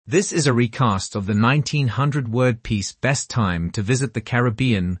This is a recast of the 1900-word piece Best Time to Visit the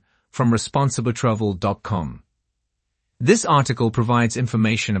Caribbean from responsibletravel.com. This article provides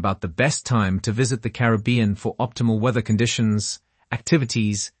information about the best time to visit the Caribbean for optimal weather conditions,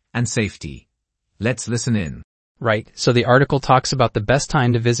 activities, and safety. Let's listen in. Right, so the article talks about the best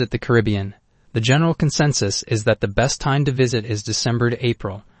time to visit the Caribbean. The general consensus is that the best time to visit is December to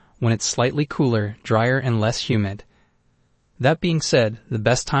April, when it's slightly cooler, drier, and less humid. That being said, the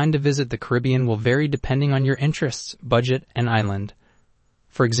best time to visit the Caribbean will vary depending on your interests, budget, and island.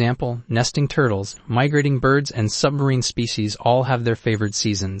 For example, nesting turtles, migrating birds, and submarine species all have their favored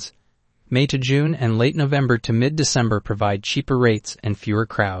seasons. May to June and late November to mid-December provide cheaper rates and fewer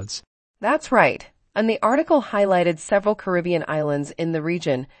crowds. That's right. And the article highlighted several Caribbean islands in the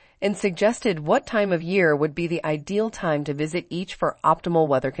region and suggested what time of year would be the ideal time to visit each for optimal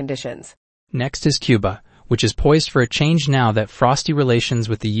weather conditions. Next is Cuba, which is poised for a change now that frosty relations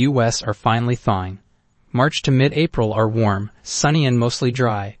with the U.S. are finally thawing. March to mid-April are warm, sunny, and mostly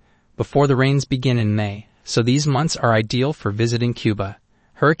dry, before the rains begin in May, so these months are ideal for visiting Cuba.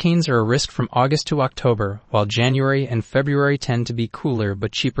 Hurricanes are a risk from August to October, while January and February tend to be cooler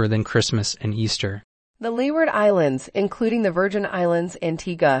but cheaper than Christmas and Easter. The Leeward Islands, including the Virgin Islands,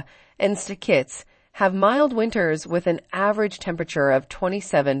 Antigua, and St. Kitts, have mild winters with an average temperature of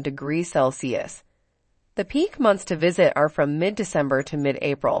 27 degrees Celsius. The peak months to visit are from mid-December to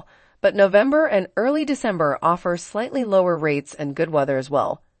mid-April, but November and early December offer slightly lower rates and good weather as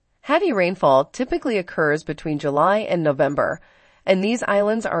well. Heavy rainfall typically occurs between July and November, and these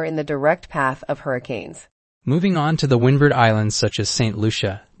islands are in the direct path of hurricanes. Moving on to the Windward Islands such as St.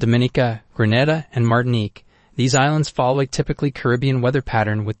 Lucia, Dominica, Grenada, and Martinique, these islands follow a typically Caribbean weather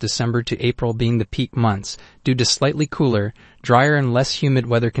pattern with December to April being the peak months due to slightly cooler, drier, and less humid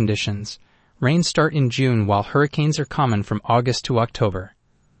weather conditions. Rains start in June while hurricanes are common from August to October.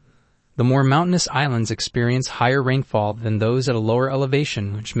 The more mountainous islands experience higher rainfall than those at a lower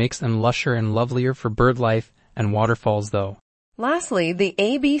elevation, which makes them lusher and lovelier for bird life and waterfalls though. Lastly, the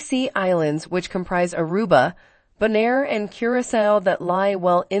ABC Islands, which comprise Aruba, Bonaire, and Curacao that lie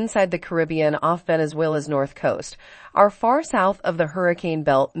well inside the Caribbean off Venezuela's north coast, are far south of the hurricane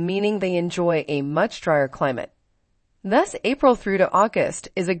belt, meaning they enjoy a much drier climate. Thus, April through to August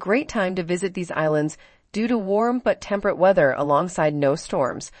is a great time to visit these islands due to warm but temperate weather alongside no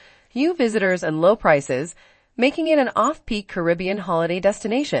storms, few visitors, and low prices, making it an off-peak Caribbean holiday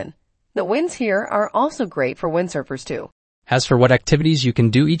destination. The winds here are also great for windsurfers too. As for what activities you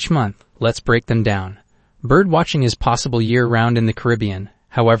can do each month, let's break them down. Bird watching is possible year-round in the Caribbean.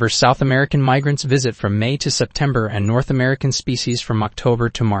 However, South American migrants visit from May to September and North American species from October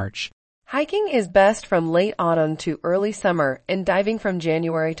to March. Hiking is best from late autumn to early summer and diving from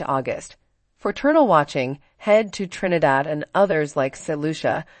January to August. For turtle watching, head to Trinidad and others like St.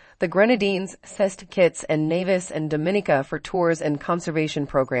 Lucia, the Grenadines, St. Kitts, and Nevis and Dominica for tours and conservation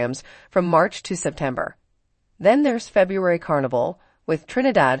programs from March to September. Then there's February Carnival, with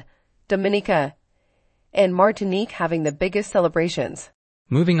Trinidad, Dominica, and Martinique having the biggest celebrations.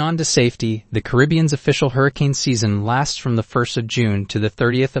 Moving on to safety, the Caribbean's official hurricane season lasts from the 1st of June to the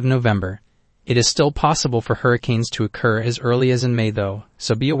 30th of November. It is still possible for hurricanes to occur as early as in May though,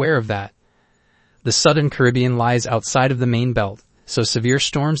 so be aware of that. The southern Caribbean lies outside of the main belt, so severe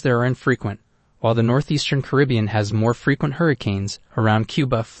storms there are infrequent, while the northeastern Caribbean has more frequent hurricanes around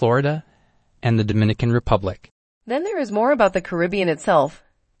Cuba, Florida, and the Dominican Republic. Then there is more about the Caribbean itself.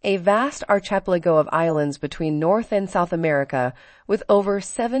 A vast archipelago of islands between North and South America with over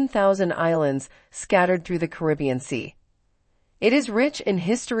 7,000 islands scattered through the Caribbean Sea. It is rich in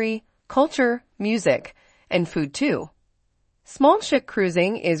history, culture, music, and food too. Small ship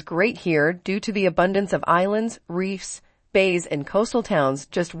cruising is great here due to the abundance of islands, reefs, bays, and coastal towns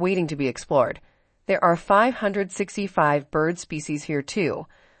just waiting to be explored. There are 565 bird species here too,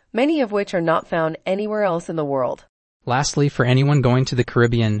 many of which are not found anywhere else in the world. Lastly, for anyone going to the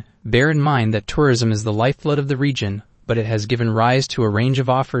Caribbean, bear in mind that tourism is the lifeblood of the region, but it has given rise to a range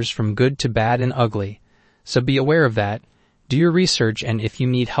of offers from good to bad and ugly. So be aware of that. Do your research, and if you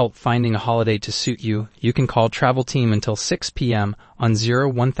need help finding a holiday to suit you, you can call Travel Team until 6 p.m. on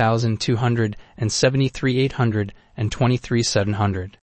 01200 and 73 800 and 23 700.